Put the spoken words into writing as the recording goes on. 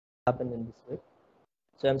happen in this way.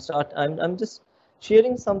 So I'm just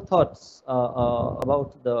sharing some thoughts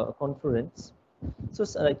about the conference. So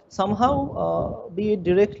like somehow, be it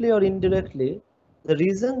directly or indirectly, the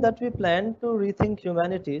reason that we plan to rethink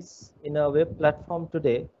humanities in a web platform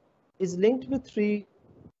today is linked with three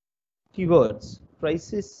keywords: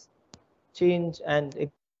 crisis, change, and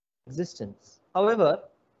existence. However,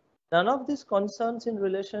 none of these concerns in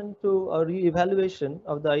relation to a re-evaluation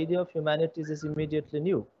of the idea of humanities is immediately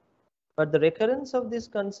new. But the recurrence of these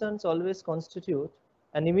concerns always constitute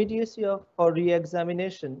an immediacy for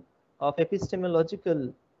re-examination of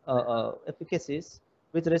epistemological efficacies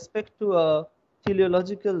with respect to a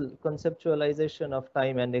teleological conceptualization of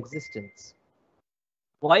time and existence.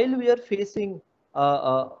 While we are facing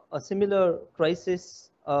a similar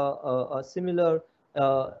crisis, a similar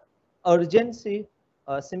uh, urgency,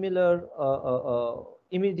 a similar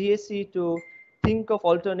immediacy to think of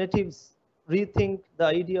alternatives, rethink the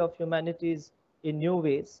idea of humanities in new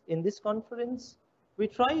ways. In this conference, we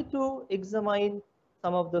try to examine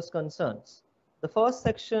some of those concerns. The first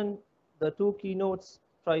section, the two keynotes,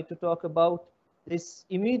 try to talk about this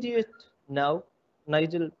immediate now.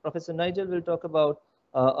 Professor Nigel will talk about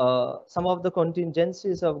some of the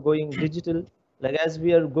contingencies of going digital. Like as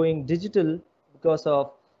we are going digital because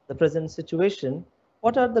of the present situation,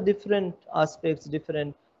 what are the different aspects,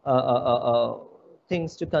 different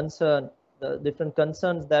things to concern, the different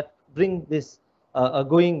concerns that bring this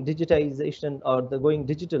going digitization or the going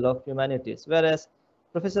digital of humanities. Whereas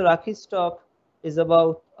Professor Aki's talk is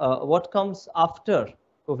about what comes after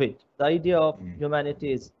COVID, the idea of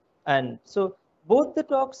humanities. And so both the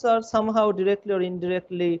talks are somehow directly or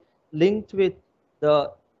indirectly linked with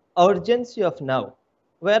the urgency of now.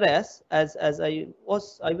 Whereas, as I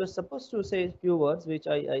was supposed to say a few words, which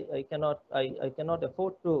I cannot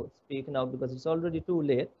afford to speak now because it's already too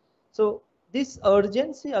late. So this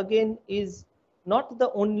urgency again is not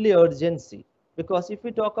the only urgency, because if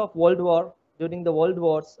we talk of World War, during the World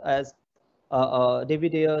Wars, as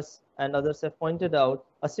David Ayers and others have pointed out,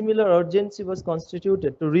 a similar urgency was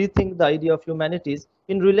constituted to rethink the idea of humanities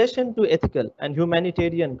in relation to ethical and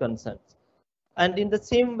humanitarian concerns. And in the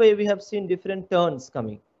same way, we have seen different turns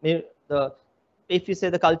coming. The, if you say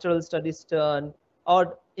the cultural studies turn,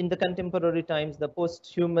 or in the contemporary times, the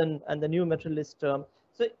post-human and the new materialist term.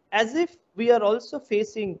 So as if we are also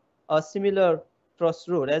facing a similar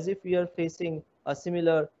crossroad, as if we are facing a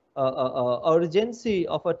similar urgency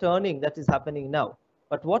of a turning that is happening now.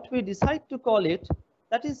 But what we decide to call it,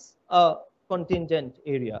 that is a contingent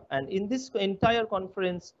area. And in this entire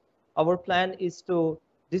conference, our plan is to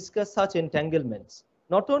discuss such entanglements,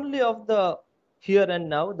 not only of the here and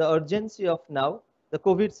now, the urgency of now, the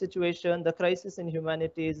COVID situation, the crisis in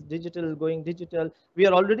humanities, digital, going digital. We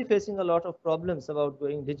are already facing a lot of problems about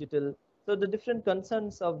going digital. So the different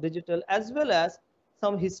concerns of digital, as well as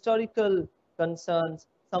some historical concerns,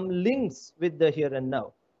 some links with the here and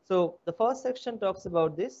now. So the first section talks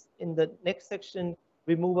about this. In the next section,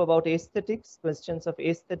 we move about aesthetics, questions of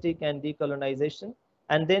aesthetic and decolonization.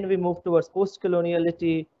 And then we move towards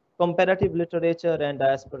post-coloniality, comparative literature, and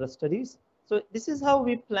diaspora studies. So this is how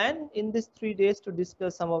we plan in these 3 days to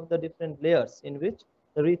discuss some of the different layers in which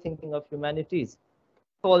the rethinking of humanities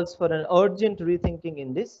calls for an urgent rethinking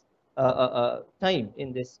in this time,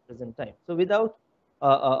 in this present time. So without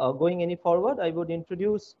going any forward, I would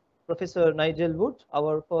introduce Professor Nigel Wood,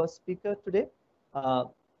 our first speaker today. Uh,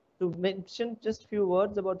 to mention just a few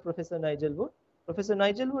words about Professor Nigel Wood. Professor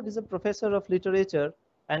Nigel Wood is a professor of literature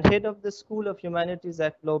and head of the School of Humanities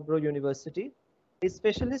at Loughborough University. His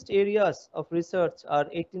specialist areas of research are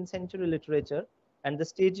 18th century literature and the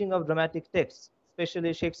staging of dramatic texts,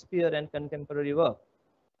 especially Shakespeare and contemporary work.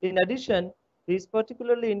 In addition, he is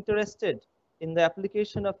particularly interested in the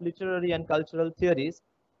application of literary and cultural theories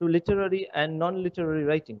to literary and non-literary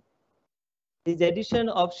writing. His edition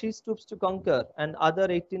of She Stoops to Conquer and other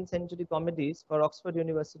 18th century comedies for Oxford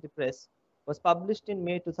University Press was published in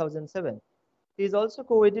May 2007. He is also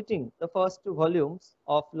co-editing the first 2 volumes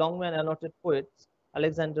of Longman Annotated Poets,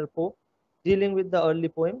 Alexander Pope, dealing with the early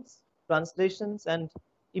poems, translations, and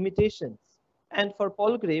imitations, and for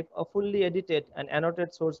Palgrave, a fully edited and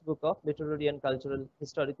annotated source book of literary and cultural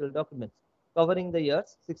historical documents covering the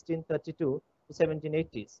years 1632 to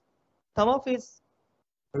 1780s. Some of his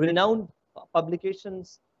renowned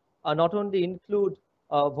publications not only include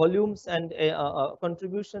volumes and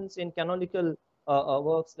contributions in canonical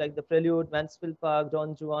works like the Prelude, Mansfield Park,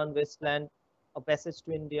 Don Juan, Westland, A Passage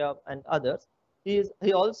to India, and others. He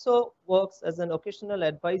also works as an occasional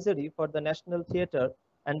advisory for the National Theatre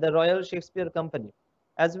and the Royal Shakespeare Company,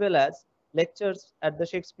 as well as lectures at the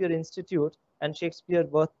Shakespeare Institute and Shakespeare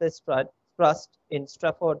Birthplace Trust in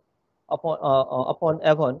Stratford upon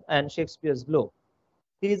Avon and Shakespeare's Globe.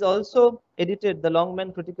 He is also edited the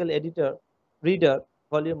Longman Critical Editor Reader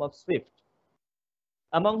volume of Swift.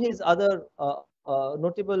 Among his other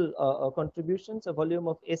notable contributions, a volume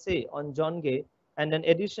of essay on John Gay and an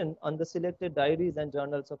edition on the selected diaries and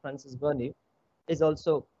journals of Francis Burney is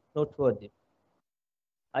also noteworthy.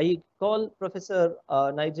 I call Professor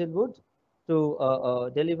Nigel Wood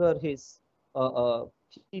to deliver his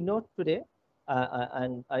keynote today,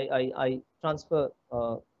 and I transfer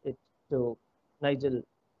it to Nigel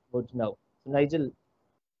Wood now. So Nigel,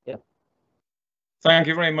 yeah. Thank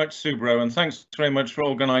you very much, Subro, and thanks very much for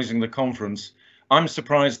organising the conference. I'm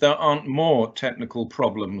surprised there aren't more technical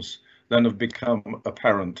problems than have become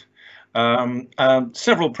apparent.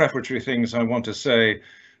 Several preparatory things I want to say.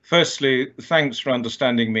 Firstly, thanks for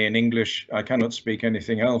understanding me in English. I cannot speak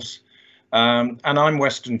anything else. And I'm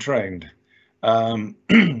Western trained.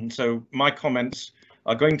 So my comments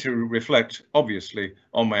are going to reflect, obviously,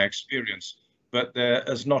 on my experience, but they're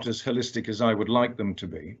not as holistic as I would like them to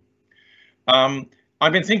be.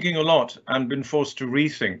 I've been thinking a lot and been forced to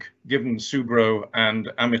rethink, given Subro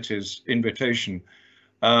and Amity's invitation,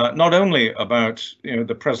 not only about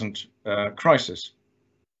the present crisis,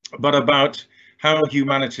 but about how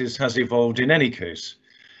humanities has evolved in any case.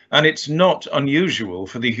 And it's not unusual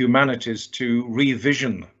for the humanities to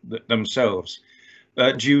revision themselves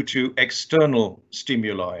due to external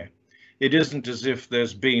stimuli. It isn't as if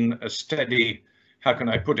there's been a steady, how can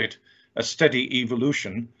I put it, a steady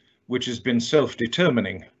evolution which has been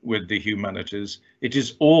self-determining with the humanities. It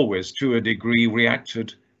is always, to a degree,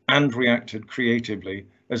 reacted creatively,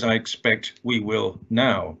 as I expect we will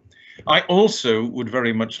now. I also would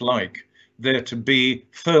very much like there to be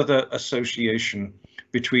further association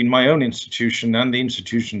between my own institution and the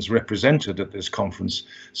institutions represented at this conference,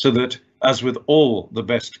 so that, as with all the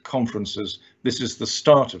best conferences, this is the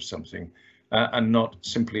start of something and not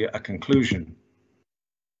simply a conclusion.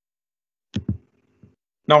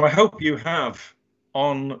 Now, I hope you have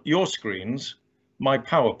on your screens my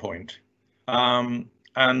PowerPoint, and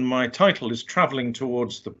my title is Traveling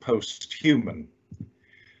Towards the Post-Human.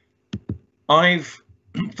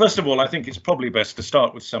 First of all, I think it's probably best to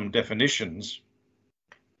start with some definitions.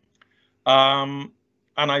 And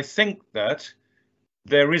I think that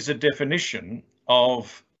there is a definition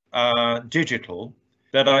of digital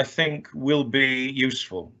that I think will be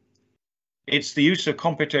useful. It's the use of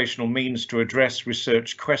computational means to address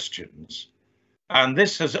research questions. And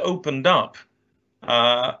this has opened up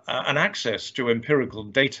an access to empirical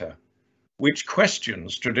data, which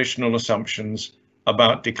questions traditional assumptions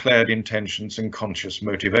about declared intentions and conscious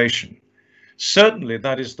motivation. Certainly,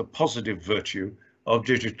 that is the positive virtue of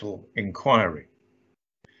digital inquiry.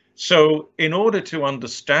 So in order to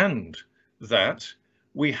understand that,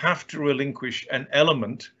 we have to relinquish an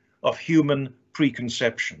element of human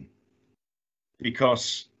preconception,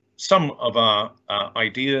 because some of our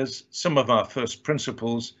ideas, some of our first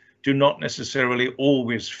principles do not necessarily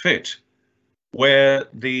always fit where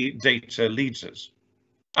the data leads us.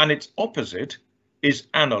 And its opposite is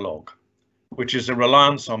analog, which is a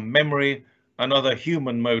reliance on memory and other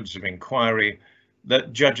human modes of inquiry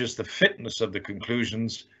that judges the fitness of the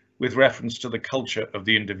conclusions with reference to the culture of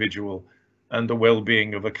the individual and the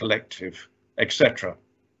well-being of a collective, etc.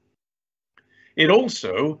 It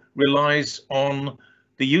also relies on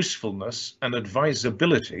the usefulness and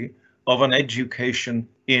advisability of an education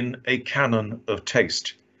in a canon of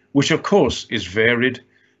taste, which of course is varied,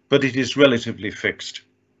 but it is relatively fixed.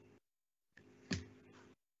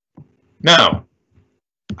 Now,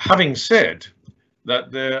 having said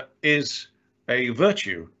that there is a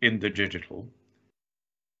virtue in the digital,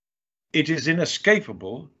 it is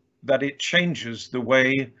inescapable that it changes the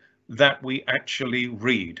way that we actually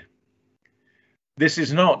read. This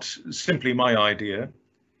is not simply my idea,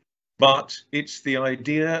 but it's the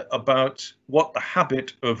idea about what the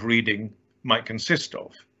habit of reading might consist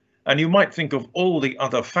of. And you might think of all the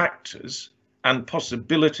other factors and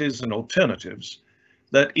possibilities and alternatives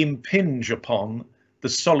that impinge upon the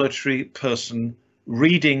solitary person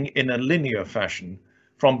reading in a linear fashion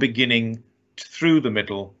from beginning through the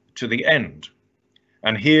middle to the end.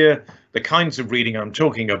 And here, the kinds of reading I'm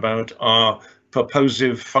talking about are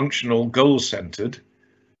purposive, functional, goal-centered,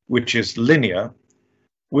 which is linear,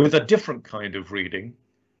 with a different kind of reading,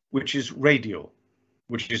 which is radial,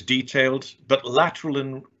 which is detailed, but lateral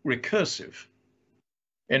and recursive.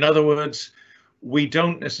 In other words, we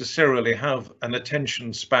don't necessarily have an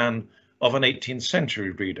attention span of an 18th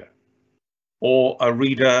century reader, or a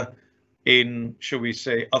reader in, shall we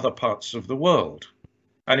say, other parts of the world.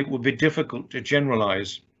 And it would be difficult to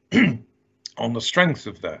generalize on the strength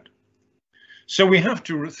of that. So we have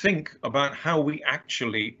to think about how we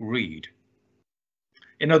actually read.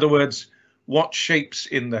 In other words, what shapes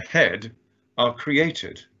in the head are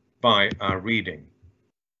created by our reading.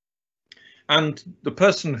 And the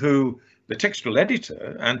textual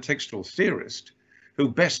editor and textual theorist who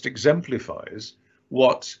best exemplifies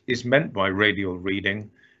what is meant by radial reading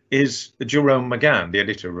is Jerome McGann, the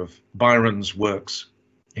editor of Byron's works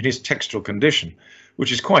in his textual condition,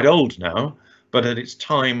 which is quite old now, but at its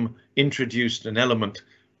time introduced an element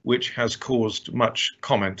which has caused much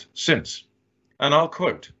comment since. And I'll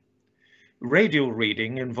quote, "Radial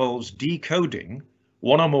reading involves decoding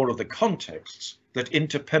one or more of the contexts that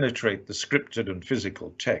interpenetrate the scripted and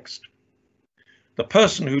physical text. The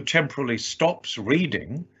person who temporarily stops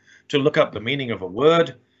reading to look up the meaning of a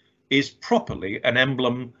word is properly an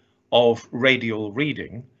emblem of radial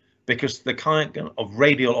reading, because the kind of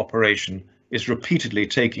radial operation is repeatedly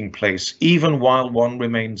taking place even while one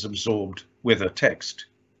remains absorbed with a text."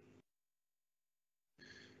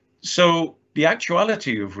 So the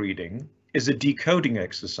actuality of reading is a decoding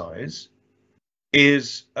exercise,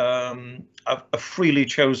 is a freely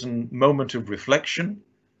chosen moment of reflection.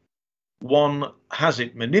 One has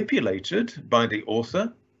it manipulated by the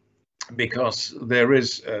author, because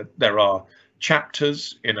there are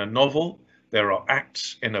chapters in a novel, there are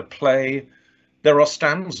acts in a play, there are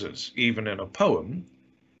stanzas even in a poem,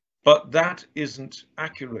 but that isn't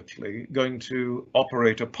accurately going to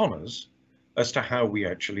operate upon us as to how we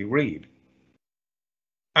actually read.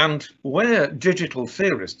 And where digital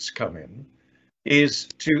theorists come in is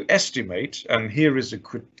to estimate, and here is a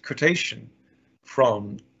quotation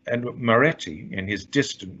from Moretti in his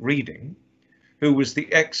Distant Reading, who was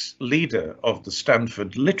the ex-leader of the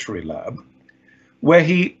Stanford Literary Lab, where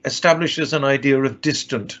he establishes an idea of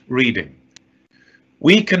distant reading.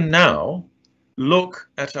 We can now look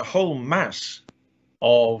at a whole mass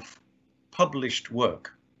of published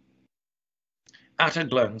work at a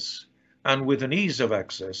glance and with an ease of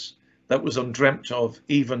access that was undreamt of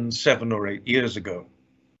even 7 or 8 years ago.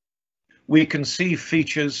 We can see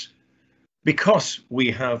features, because we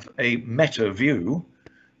have a meta view,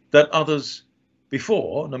 that others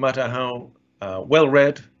before, no matter how well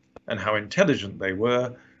read and how intelligent they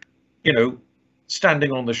were,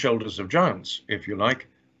 standing on the shoulders of giants, if you like,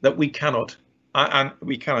 that we cannot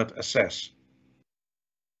assess.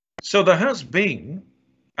 So there has been,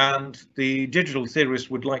 and the digital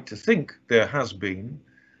theorist would like to think there has been,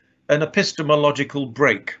 an epistemological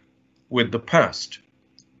break with the past.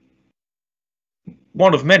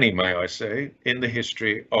 One of many, may I say, in the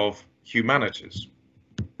history of humanities.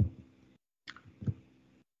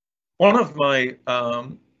 One of my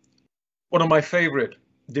favorite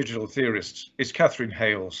digital theorists is Catherine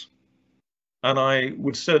Hales, and I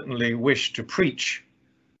would certainly wish to preach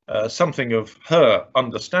something of her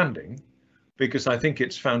understanding, because I think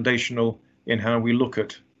it's foundational in how we look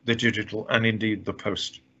at the digital and indeed the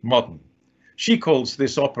postmodern. She calls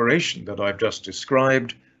this operation that I've just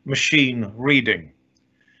described machine reading,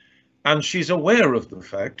 and she's aware of the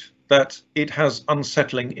fact that it has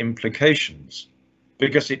unsettling implications,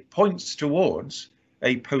 because it points towards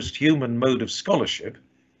a post-human mode of scholarship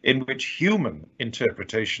in which human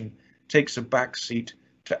interpretation takes a backseat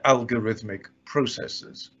to algorithmic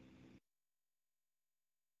processes.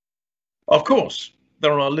 Of course,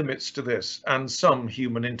 there are limits to this and some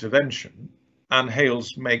human intervention, and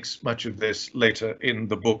Hales makes much of this later in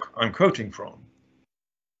the book I'm quoting from.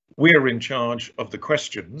 We're in charge of the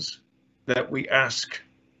questions that we ask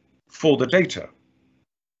for the data.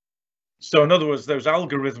 So in other words, those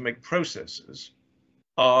algorithmic processes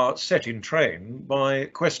are set in train by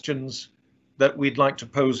questions that we'd like to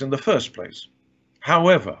pose in the first place.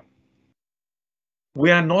 However,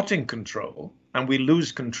 we are not in control, and we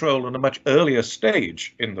lose control in a much earlier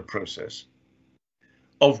stage in the process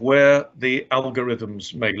of where the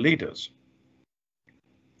algorithms may lead us.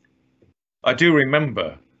 I do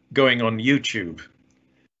remember going on YouTube,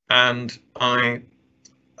 and I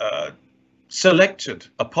selected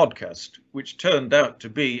a podcast which turned out to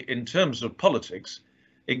be, in terms of politics,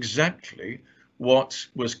 exactly what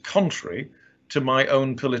was contrary to my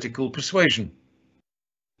own political persuasion.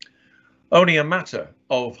 Only a matter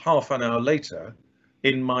of half an hour later,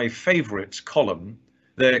 in my favourites column,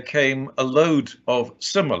 there came a load of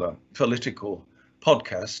similar political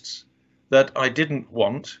podcasts that I didn't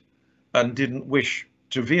want and didn't wish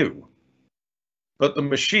to view. But the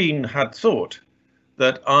machine had thought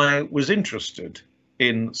that I was interested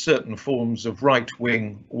in certain forms of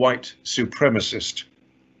right-wing white supremacist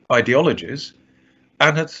ideologies,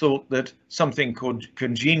 and had thought that something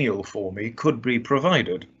congenial for me could be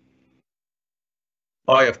provided.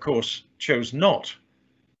 I, of course, chose not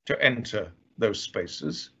to enter those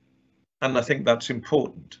spaces, and I think that's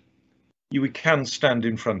important. We can stand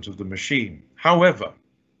in front of the machine. However,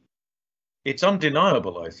 it's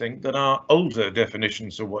undeniable, I think, that our older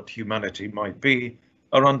definitions of what humanity might be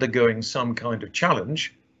are undergoing some kind of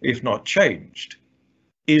challenge, if not changed.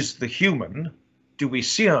 Is the human, do we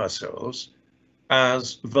see ourselves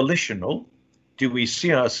as volitional? Do we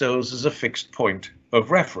see ourselves as a fixed point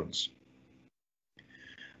of reference?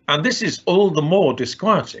 And this is all the more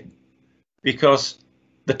disquieting because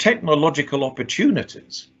the technological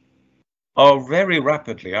opportunities are very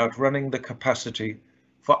rapidly outrunning the capacity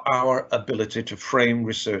for our ability to frame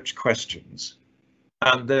research questions,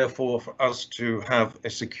 and therefore for us to have a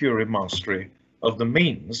secure mastery of the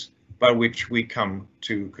means by which we come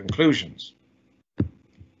to conclusions.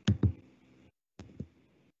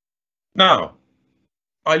 Now,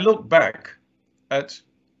 I look back at,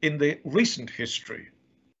 in the recent history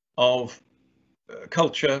of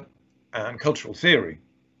culture and cultural theory,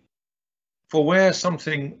 for where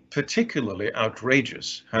something particularly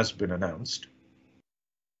outrageous has been announced,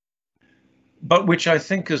 but which I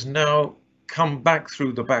think has now come back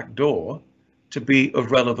through the back door to be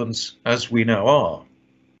of relevance as we now are.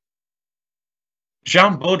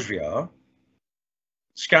 Jean Baudrillard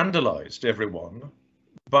scandalized everyone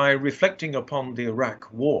by reflecting upon the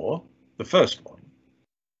Iraq War, the first one,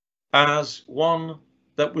 as one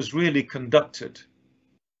that was really conducted,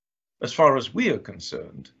 as far as we are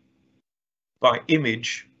concerned, by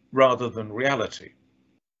image rather than reality.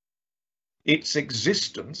 Its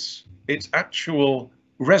existence, its actual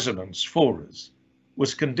resonance for us,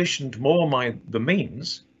 was conditioned more by the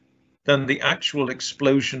means than the actual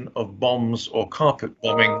explosion of bombs or carpet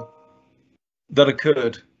bombing that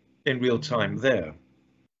occurred in real time there.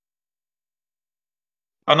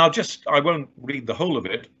 And I won't read the whole of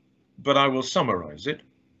it, but I will summarize it.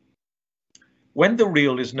 When the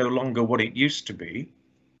real is no longer what it used to be,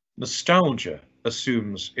 nostalgia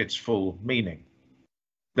assumes its full meaning.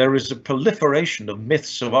 There is a proliferation of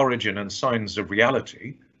myths of origin and signs of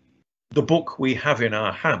reality. The book we have in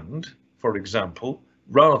our hand, for example,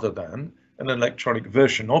 rather than an electronic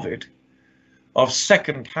version of it, of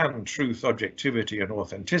second-hand truth, objectivity, and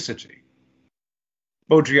authenticity.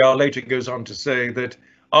 Baudrillard later goes on to say that,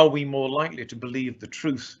 are we more likely to believe the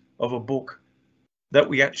truth of a book that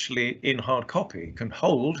we actually, in hard copy, can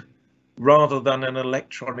hold, rather than an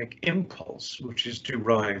electronic impulse which is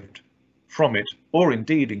derived from it, or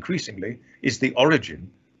indeed, increasingly, is the origin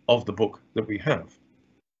of the book that we have?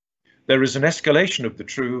 There is an escalation of the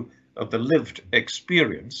true, of the lived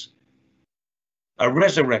experience, a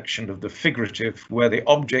resurrection of the figurative where the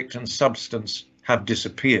object and substance have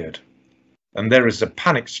disappeared. And there is a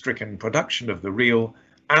panic-stricken production of the real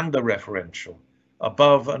and the referential,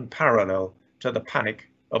 above and parallel to the panic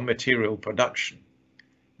of material production.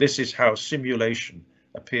 This is how simulation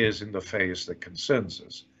appears in the phase that concerns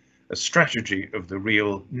us, a strategy of the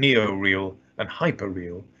real, neo-real, and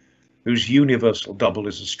hyper-real, whose universal double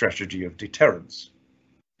is a strategy of deterrence.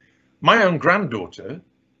 My own granddaughter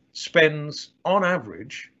spends, on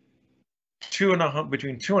average,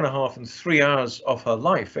 between 2.5 and 3 hours of her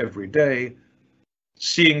life every day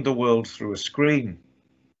seeing the world through a screen.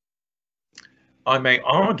 I may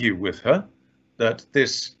argue with her that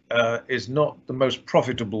this is not the most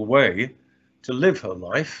profitable way to live her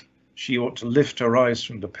life. She ought to lift her eyes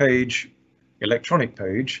from the page, electronic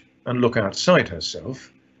page, and look outside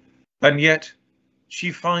herself. And yet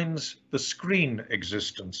she finds the screen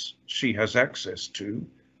existence she has access to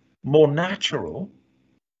more natural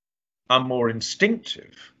and more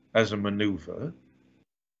instinctive as a maneuver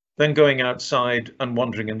than going outside and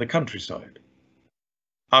wandering in the countryside.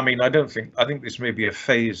 I mean, I think this may be a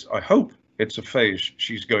phase, I hope it's a phase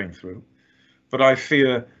she's going through, but I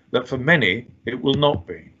fear that for many it will not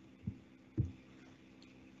be.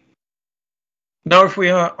 Now,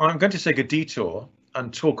 I'm going to take a detour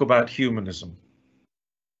and talk about humanism,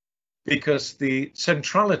 because the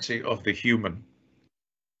centrality of the human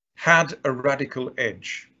had a radical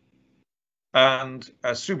edge. And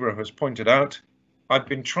as Subra has pointed out, I've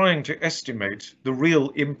been trying to estimate the real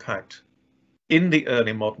impact in the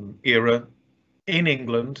early modern era in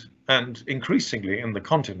England and increasingly in the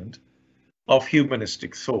continent of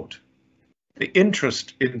humanistic thought. The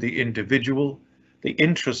interest in the individual, the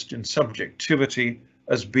interest in subjectivity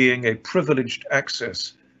as being a privileged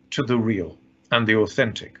access to the real and the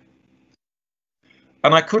authentic.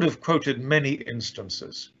 And I could have quoted many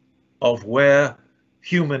instances of where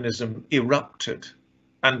humanism erupted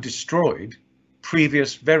and destroyed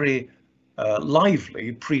previous very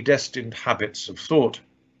lively predestined habits of thought.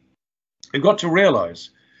 You've got to realize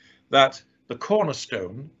that the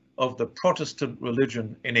cornerstone of the Protestant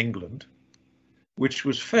religion in England which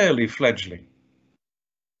was fairly fledgling,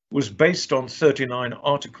 was based on 39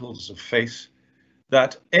 articles of faith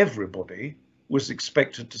that everybody was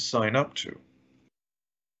expected to sign up to.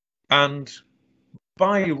 And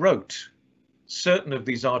by rote, certain of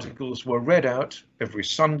these articles were read out every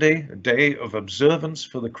Sunday, a day of observance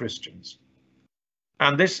for the Christians.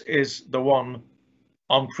 And this is the one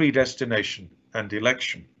on predestination and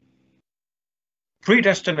election.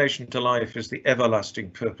 Predestination to life is the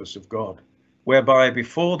everlasting purpose of God, whereby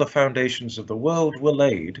before the foundations of the world were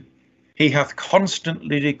laid, he hath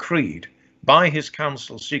constantly decreed by his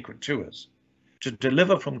counsel secret to us, to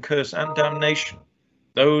deliver from curse and damnation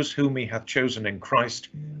those whom he hath chosen in Christ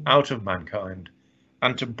out of mankind,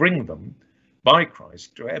 and to bring them by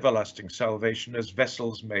Christ to everlasting salvation as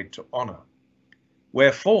vessels made to honour.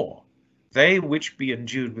 Wherefore, they which be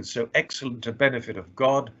endued with so excellent a benefit of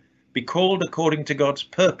God, be called according to God's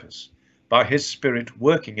purpose, by his Spirit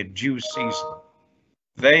working in due season.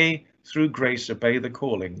 They through grace obey the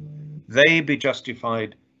calling, they be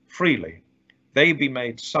justified freely, they be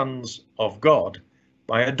made sons of God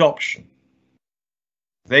by adoption.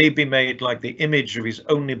 They be made like the image of his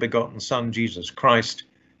only begotten Son, Jesus Christ.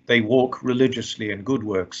 They walk religiously in good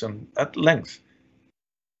works, and at length,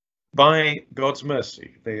 by God's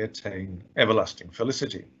mercy, they attain everlasting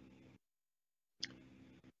felicity.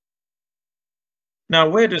 Now,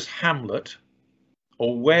 where does Hamlet,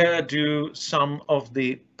 or where do some of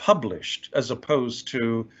the published, as opposed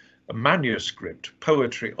to a manuscript,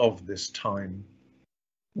 poetry of this time,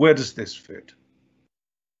 where does this fit?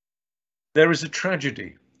 There is a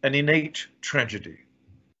tragedy, an innate tragedy,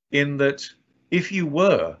 in that if you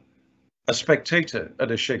were a spectator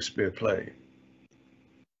at a Shakespeare play,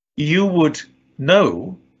 you would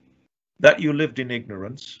know that you lived in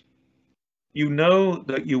ignorance, you know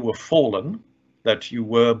that you were fallen, that you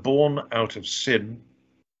were born out of sin,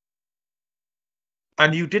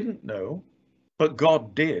 and you didn't know, but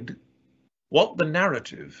God did, what the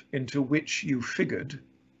narrative into which you figured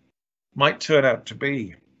might turn out to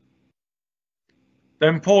be. The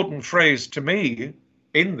important phrase to me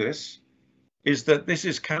in this is that this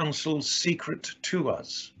is counsel's secret to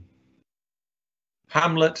us.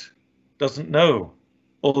 Hamlet doesn't know,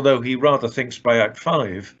 although he rather thinks by Act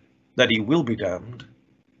 5 that he will be damned.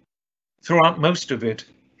 Throughout most of it,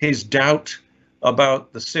 his doubt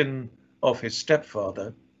about the sin of his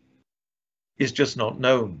stepfather is just not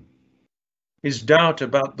known. His doubt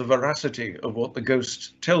about the veracity of what the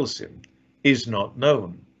ghost tells him is not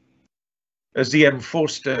known. As E.M.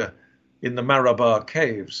 Forster in the Marabar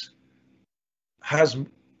Caves has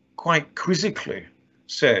quite quizzically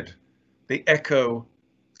said, the echo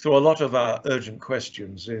through a lot of our urgent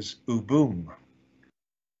questions is "Uboom."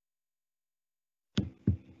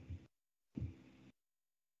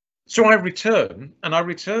 So I return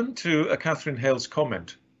to a Catherine Hale's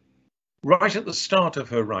comment right at the start of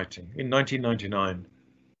her writing in 1999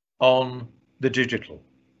 on the digital.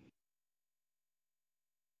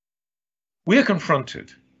 We are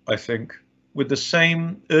confronted, I think, with the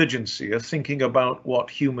same urgency of thinking about what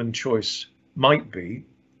human choice might be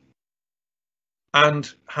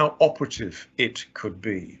and how operative it could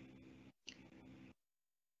be.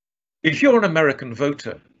 If you're an American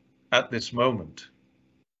voter at this moment,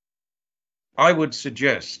 I would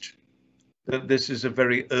suggest that this is a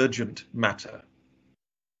very urgent matter.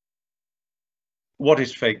 What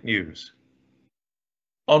is fake news?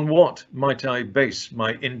 On what might I base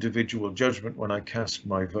my individual judgment when I cast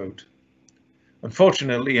my vote?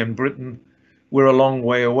 Unfortunately, in Britain, we're a long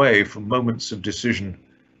way away from moments of decision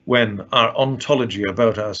when our ontology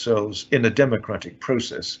about ourselves in a democratic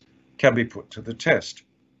process can be put to the test.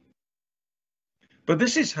 But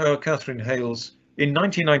this is how Catherine Hales, in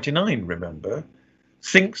 1999, remember,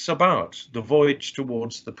 thinks about the voyage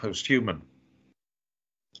towards the post-human.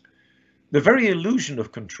 The very illusion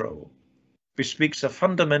of control bespeaks a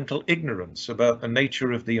fundamental ignorance about the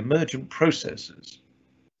nature of the emergent processes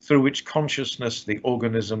through which consciousness, the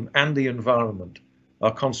organism, and the environment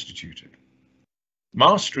are constituted.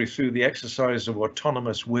 Mastery through the exercise of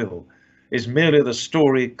autonomous will is merely the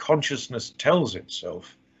story consciousness tells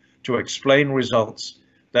itself to explain results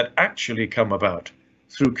that actually come about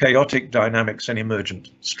through chaotic dynamics and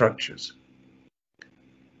emergent structures.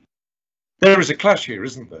 There is a clash here,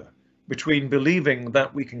 isn't there, between believing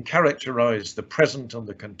that we can characterize the present and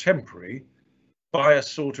the contemporary by a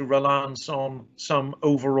sort of reliance on some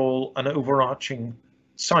overall and overarching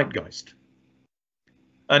zeitgeist.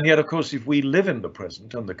 And yet, of course, if we live in the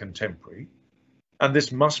present and the contemporary, and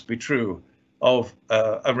this must be true of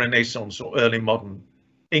a Renaissance or early modern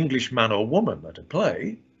English man or woman at a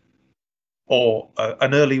play, or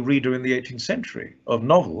an early reader in the 18th century of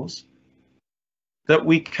novels, that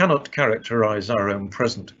we cannot characterize our own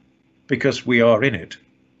present because we are in it.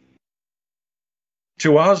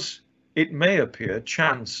 To us, it may appear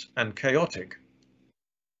chance and chaotic.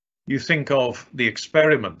 You think of the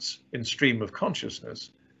experiments in stream of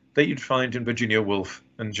consciousness that you'd find in Virginia Woolf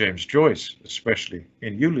and James Joyce, especially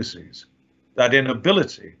in Ulysses, that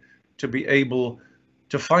inability to be able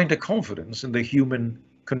to find a confidence in the human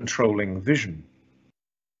controlling vision.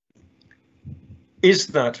 Is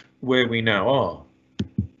that where we now are?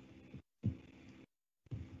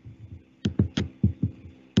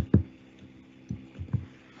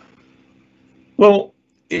 Well,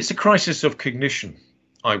 it's a crisis of cognition,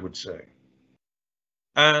 I would say.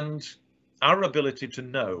 And our ability to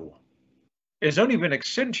know has only been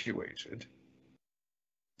accentuated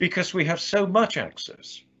because we have so much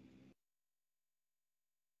access.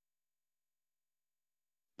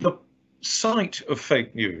 The sight of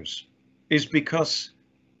fake news is because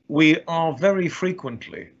we are very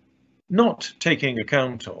frequently not taking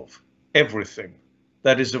account of everything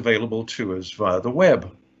that is available to us via the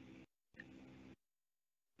web.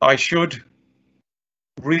 I should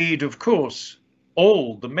read, of course,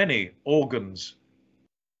 all the many organs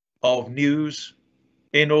of news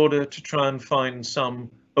in order to try and find some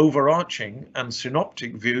overarching and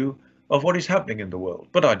synoptic view of what is happening in the world,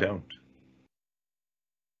 but I don't.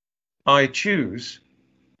 I choose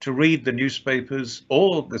to read the newspapers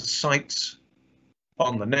or the sites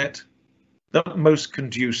on the net that most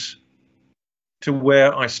conduce to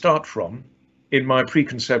where I start from in my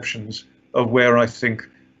preconceptions of where I think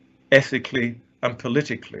ethically and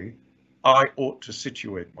politically I ought to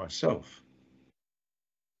situate myself.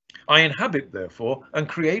 I inhabit, therefore, and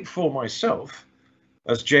create for myself,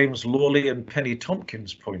 as James Lawley and Penny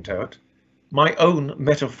Tompkins point out, my own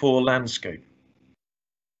metaphor landscape.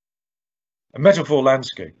 A metaphor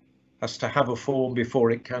landscape has to have a form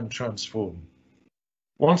before it can transform.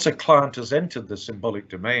 Once a client has entered the symbolic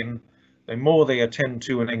domain, the more they attend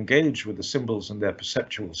to and engage with the symbols in their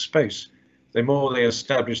perceptual space, the more they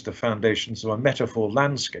establish the foundations of a metaphor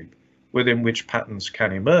landscape within which patterns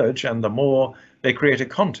can emerge, and the more they create a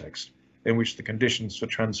context in which the conditions for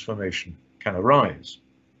transformation can arise.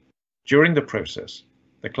 During the process,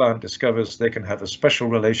 the client discovers they can have a special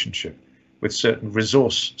relationship with certain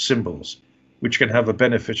resource symbols, which can have a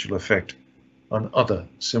beneficial effect on other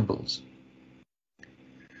symbols.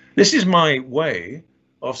 This is my way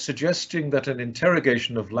of suggesting that an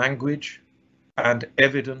interrogation of language and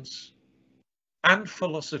evidence and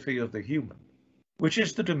philosophy of the human, which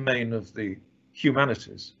is the domain of the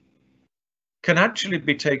humanities, can actually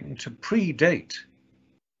be taken to predate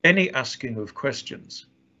any asking of questions,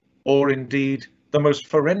 or indeed the most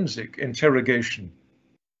forensic interrogation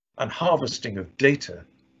and harvesting of data,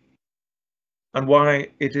 and why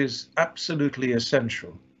it is absolutely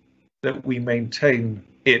essential that we maintain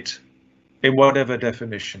it in whatever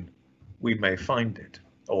definition we may find it,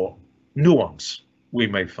 or nuance we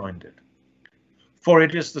may find it. For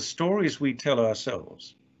it is the stories we tell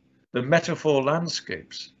ourselves, the metaphor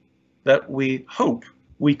landscapes that we hope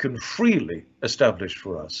we can freely establish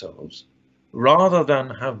for ourselves, rather than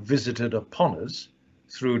have visited upon us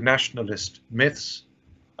through nationalist myths,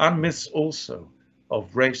 and myths also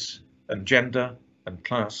of race and gender and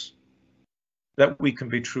class, that we can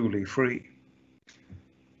be truly free.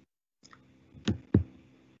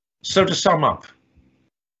 So to sum up,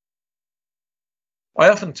 I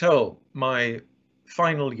often tell my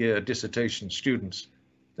final year dissertation students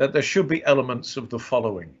that there should be elements of the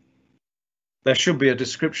following. There should be a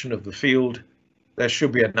description of the field, there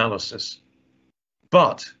should be analysis,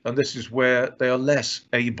 but, and this is where they are less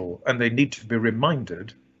able and they need to be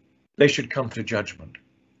reminded, they should come to judgment.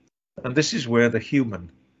 And this is where the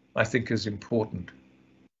human, I think, is important.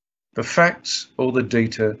 The facts or the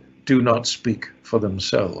data do not speak for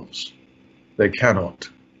themselves. They cannot.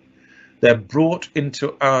 They're brought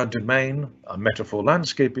into our domain, our metaphor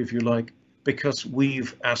landscape, if you like, because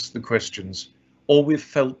we've asked the questions or we've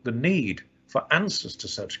felt the need for answers to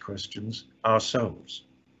such questions ourselves.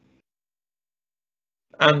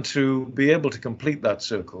 And to be able to complete that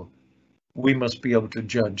circle, we must be able to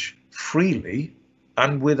judge freely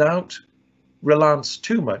and without reliance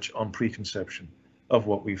too much on preconception of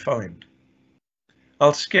what we find.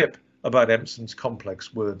 I'll skip about Empson's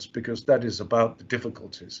complex words because that is about the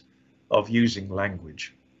difficulties of using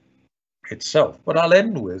language itself. But I'll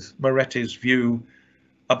end with Moretti's view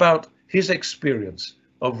about his experience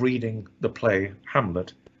of reading the play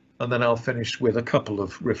Hamlet, and then I'll finish with a couple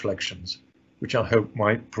of reflections which I hope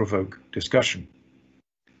might provoke discussion.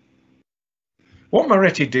 What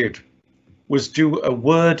Moretti did was do a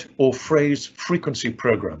word or phrase frequency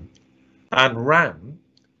program and ran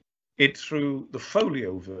it through the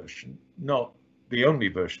folio version, not the only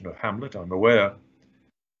version of Hamlet, I'm aware.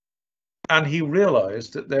 And he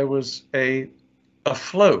realized that there was a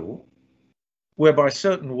flow whereby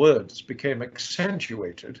certain words became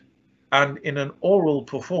accentuated and in an oral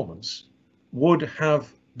performance would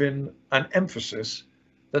have been an emphasis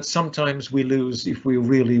that sometimes we lose if we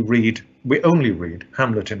only read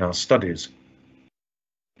Hamlet in our studies.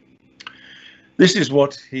 This is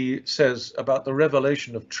what he says about the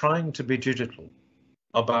revelation of trying to be digital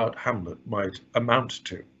about Hamlet might amount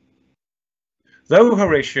to. Though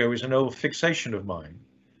Horatio is an old fixation of mine,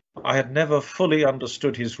 I had never fully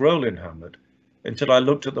understood his role in Hamlet until I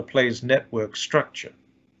looked at the play's network structure.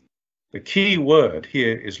 The key word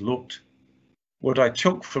here is looked. What I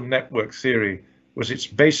took from network theory was its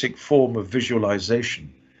basic form of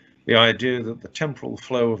visualization, the idea that the temporal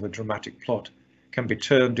flow of a dramatic plot can be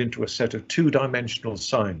turned into a set of two-dimensional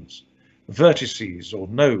signs, vertices or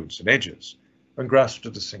nodes and edges, and grasped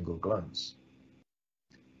at a single glance.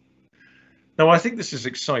 Now, I think this is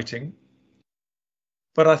exciting,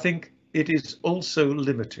 but I think it is also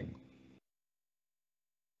limiting,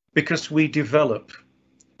 because we develop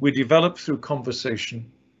through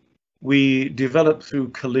conversation, we develop through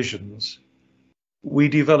collisions, we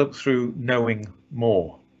develop through knowing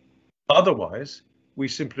more. Otherwise, we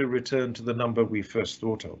simply return to the number we first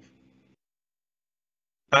thought of.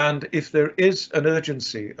 And if there is an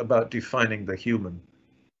urgency about defining the human,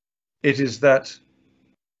 it is that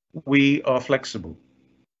we are flexible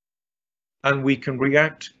and we can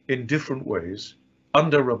react in different ways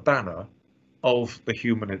under a banner of the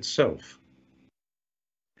human itself.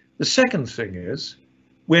 The second thing is,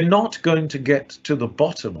 we're not going to get to the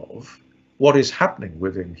bottom of what is happening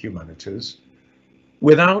within humanities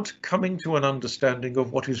without coming to an understanding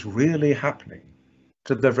of what is really happening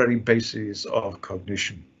to the very bases of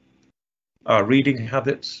cognition. Our reading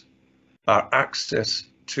habits, our access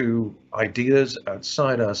to ideas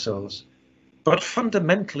outside ourselves, but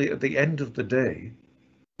fundamentally at the end of the day,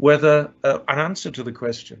 whether an answer to the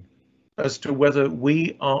question as to whether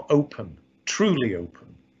we are open, truly open,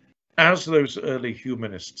 as those early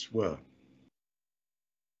humanists were,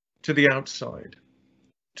 to the outside,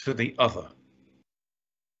 to the other.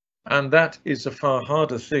 And that is a far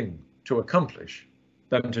harder thing to accomplish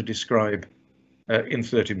than to describe in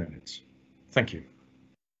 30 minutes. Thank you.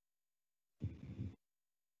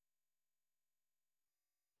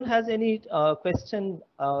 Has any question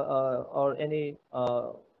or any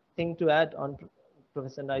thing to add on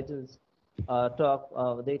Professor Nigel's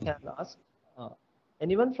talk, they can ask.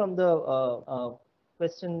 Anyone from the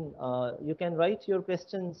question, you can write your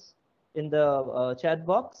questions in the chat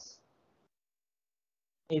box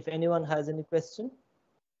if anyone has any question.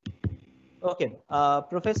 Okay,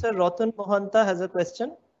 Professor Ratan Mohanta has a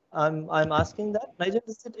question. I'm asking that. Nigel,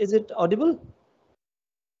 is it audible?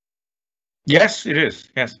 Yes, it is.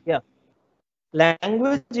 Yes. Yeah.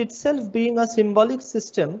 Language itself being a symbolic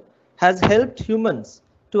system has helped humans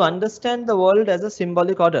to understand the world as a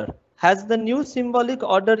symbolic order. Has the new symbolic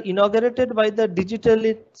order inaugurated by the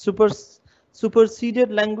digitally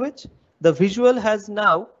superseded language? The visual has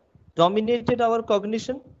now dominated our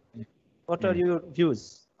cognition. What are your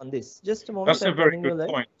views on this? Just a moment. That's a very good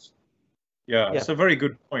point. Yeah, it's a very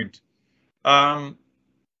good point.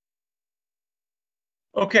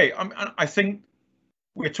 Okay, I think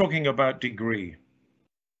we're talking about degree.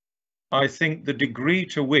 I think the degree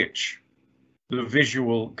to which the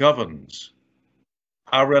visual governs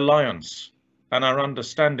our reliance and our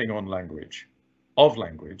understanding on language,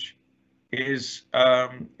 is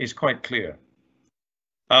quite clear.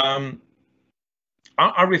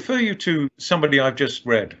 I refer you to somebody I've just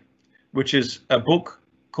read, which is a book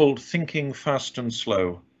called Thinking Fast and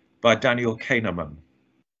Slow by Daniel Kahneman.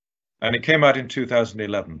 And it came out in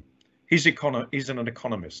 2011. He's an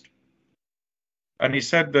economist. And he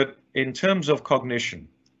said that in terms of cognition,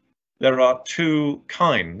 there are two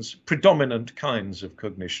predominant kinds of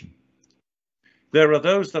cognition. There are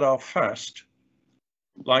those that are fast,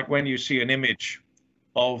 like when you see an image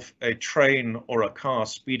of a train or a car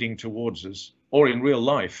speeding towards us, or in real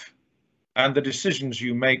life, and the decisions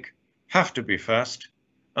you make have to be fast,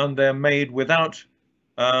 and they're made without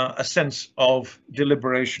a sense of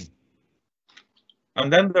deliberation.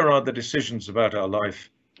 And then there are the decisions about our life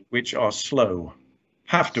which are slow,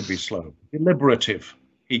 have to be slow, deliberative,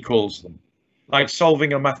 he calls them, like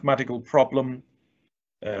solving a mathematical problem,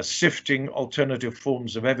 sifting alternative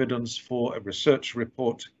forms of evidence for a research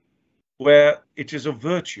report, where it is a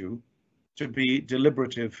virtue to be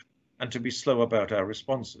deliberative and to be slow about our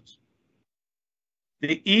responses.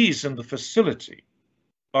 The ease and the facility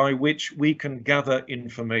by which we can gather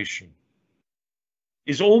information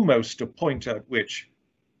is almost a point at which,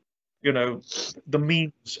 you know, the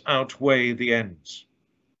means outweigh the ends.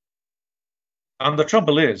 And the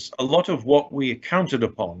trouble is, a lot of what we counted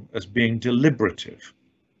upon as being deliberative,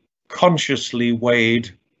 consciously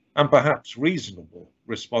weighed, and perhaps reasonable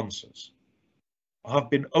responses have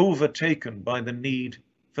been overtaken by the need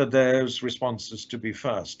for those responses to be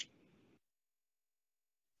fast.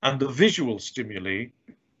 And the visual stimuli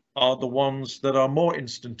are the ones that are more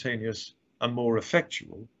instantaneous and more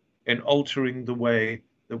effectual in altering the way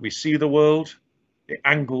that we see the world, the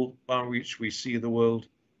angle by which we see the world,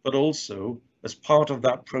 but also as part of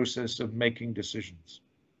that process of making decisions.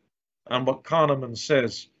 And what Kahneman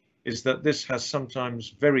says is that this has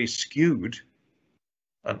sometimes very skewed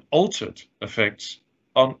and altered effects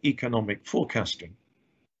on economic forecasting,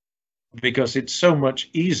 because it's so much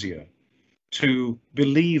easier to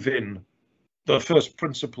believe in the first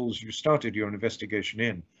principles you started your investigation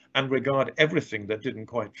in and regard everything that didn't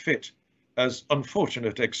quite fit as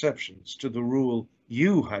unfortunate exceptions to the rule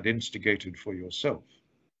you had instigated for yourself.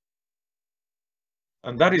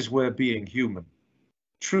 And that is where being human,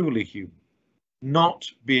 truly human, not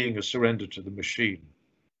being a surrender to the machine,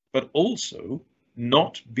 but also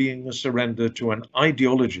not being a surrender to an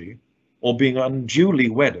ideology or being unduly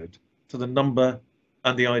wedded to the number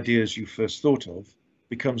and the ideas you first thought of,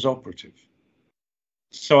 becomes operative.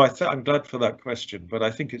 So I'm glad for that question, but I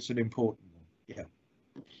think it's an important one. Yeah.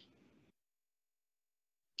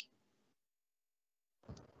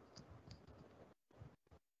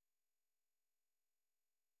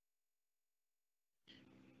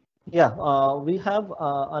 Yeah, we have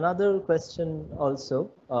another question also.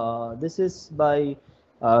 This is by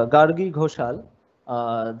Gargi Ghoshal.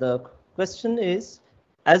 The question is,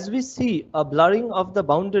 as we see a blurring of the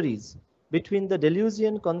boundaries between the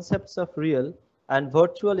Deleuzian concepts of real and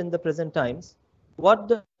virtual in the present times, what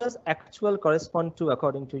does actual correspond to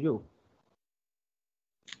according to you?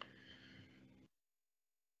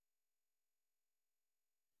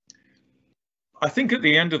 I think at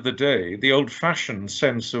the end of the day, the old-fashioned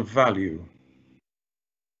sense of value.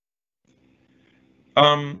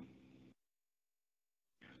 I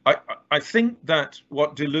think that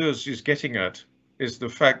what Deleuze is getting at is the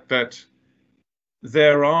fact that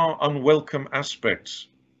there are unwelcome aspects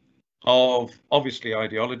of, obviously,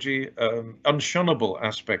 ideology, unshunnable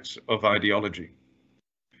aspects of ideology,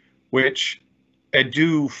 which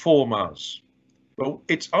do form us. But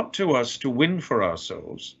it's up to us to win for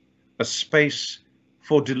ourselves a space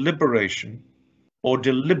for deliberation or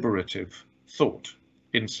deliberative thought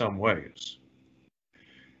in some ways.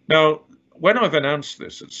 Now, when I've announced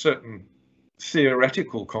this at certain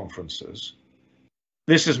theoretical conferences,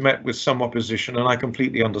 this has met with some opposition, and I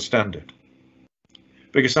completely understand it,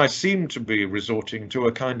 because I seem to be resorting to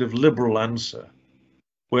a kind of liberal answer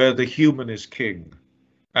where the human is king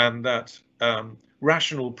and that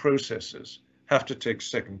rational processes have to take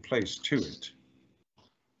second place to it.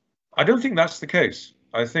 I don't think that's the case.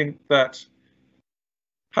 I think that,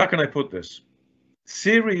 how can I put this?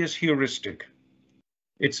 Theory is heuristic.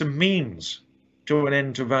 It's a means to an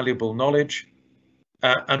end to valuable knowledge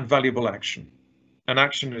and valuable action. And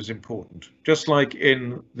action is important, just like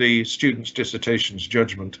in the student's dissertation's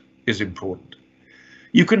judgment is important.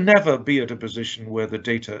 You can never be at a position where the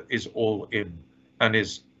data is all in and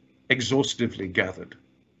is exhaustively gathered.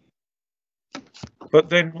 But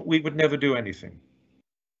then we would never do anything.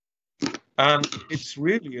 And it's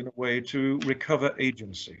really in a way to recover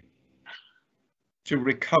agency, to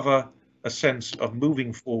recover a sense of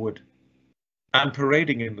moving forward and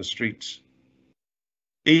parading in the streets,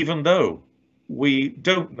 even though we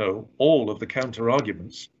don't know all of the counter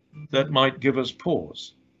arguments that might give us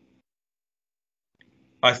pause.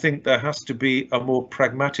 I think there has to be a more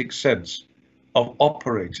pragmatic sense of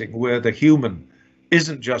operating where the human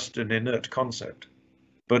isn't just an inert concept,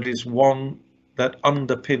 but is one that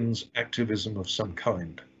underpins activism of some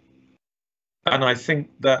kind. And I think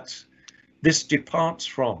that this departs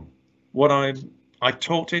from what I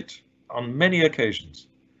taught it on many occasions,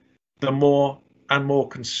 the more and more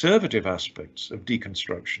conservative aspects of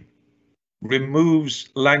deconstruction, removes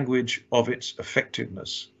language of its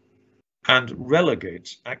effectiveness and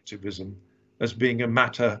relegates activism as being a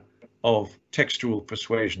matter of textual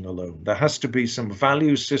persuasion alone. There has to be some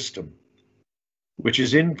value system which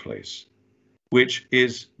is in place, which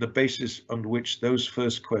is the basis on which those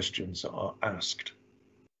first questions are asked.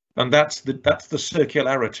 And that's the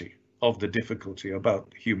circularity of the difficulty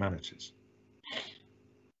about humanities.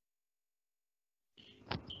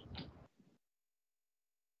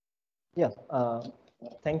 Yeah,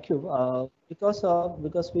 thank you.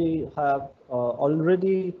 Because we have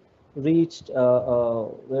already reached,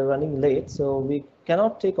 we're running late, so we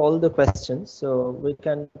cannot take all the questions. So we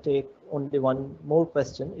can take only one more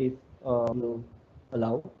question if you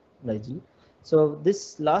allow, Nigel. So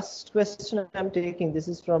this last question I'm taking, this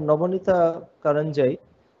is from Navonita Karanjai,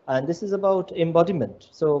 and this is about embodiment.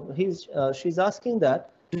 So she's asking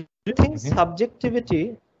that, do you think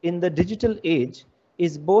subjectivity in the digital age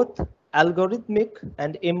is both algorithmic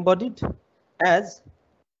and embodied, as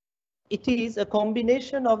it is a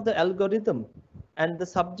combination of the algorithm and the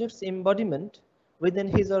subject's embodiment within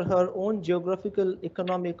his or her own geographical,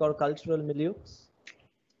 economic, or cultural milieux?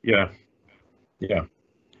 Yeah, yeah.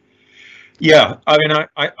 Yeah, I mean,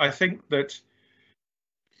 I think that,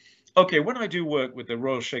 okay, when I do work with the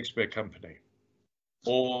Royal Shakespeare Company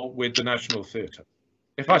or with the National Theatre,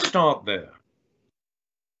 if I start there,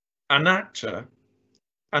 an actor,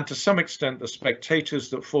 and to some extent the spectators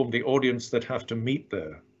that form the audience that have to meet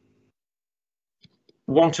there,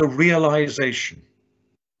 want a realization,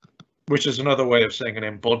 which is another way of saying an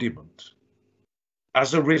embodiment,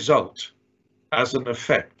 as a result, as an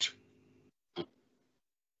effect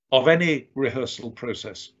of any rehearsal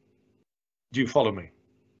process. Do you follow me?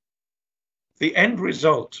 The end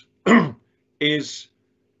result is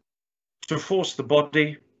to force the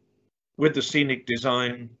body with the scenic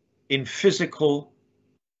design in physical,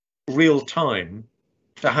 real time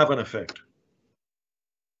to have an effect.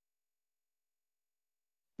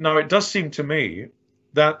 Now, it does seem to me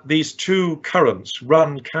that these two currents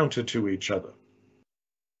run counter to each other.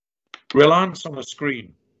 Reliance on a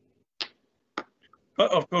screen.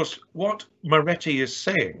 But of course, what Moretti is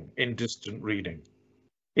saying in Distant Reading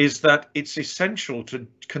is that it's essential to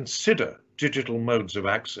consider digital modes of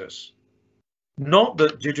access. Not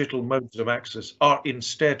that digital modes of access are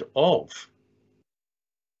instead of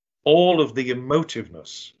all of the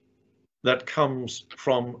emotiveness that comes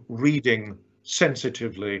from reading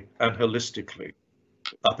sensitively and holistically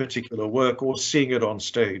a particular work, or seeing it on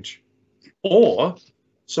stage, or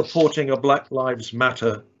supporting a Black Lives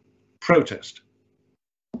Matter protest,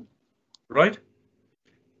 right?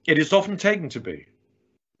 It is often taken to be,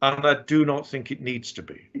 and I do not think it needs to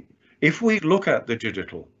be. If we look at the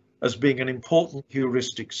digital as being an important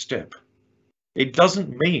heuristic step, it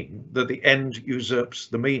doesn't mean that the end usurps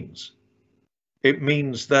the means. It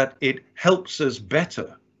means that it helps us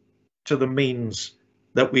better to the means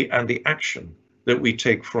that we, and the action that we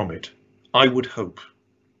take from it, I would hope.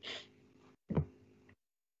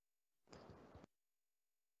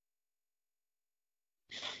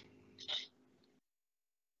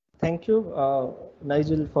 Thank you,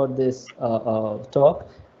 Nigel, for this talk.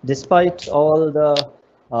 Despite all the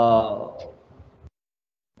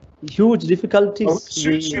huge difficulties,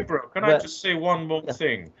 Subro, can I just say one more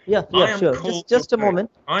thing? Yeah, sure. Just a moment.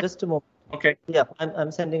 Just a moment. Okay. Yeah,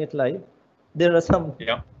 I'm sending it live. There are some.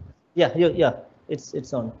 Yeah.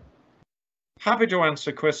 It's on. Happy to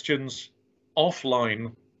answer questions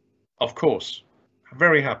offline, of course.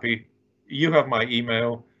 Very happy. You have my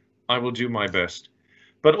email. I will do my best.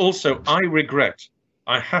 But also, I regret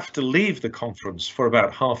I have to leave the conference for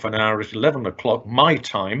about half an hour at 11 o'clock my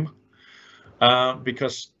time,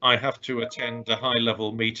 because I have to attend a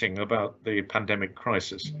high-level meeting about the pandemic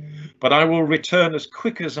crisis. But I will return as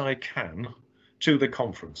quick as I can to the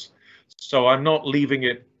conference. So I'm not leaving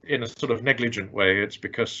it in a sort of negligent way. It's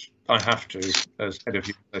because I have to, as head of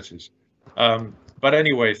humanities. But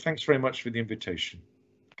anyway, thanks very much for the invitation.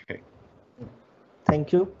 Okay.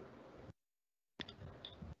 Thank you.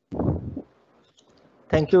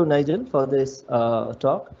 Thank you, Nigel, for this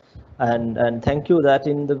talk, and thank you that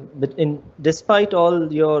despite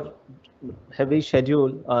all your heavy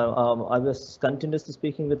schedule, I was continuously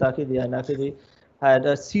speaking with Akidi, and Akidi had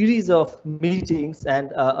a series of meetings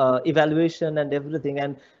and evaluation and everything,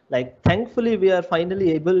 and like thankfully we are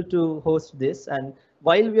finally able to host this. And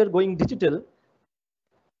while we are going digital,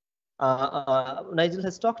 Nigel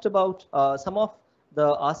has talked about some of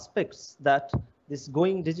the aspects that this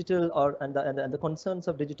going digital and the concerns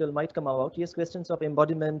of digital might come about. Yes, questions of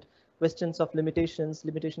embodiment, questions of limitations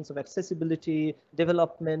of accessibility,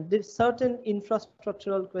 development. There's certain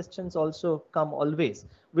infrastructural questions also come always,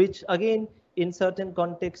 which again, in certain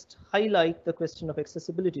context, highlight the question of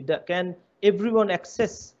accessibility. Can everyone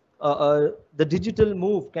access the digital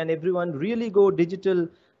move? Can everyone really go digital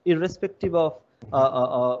irrespective of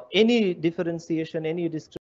any differentiation, any discrimination?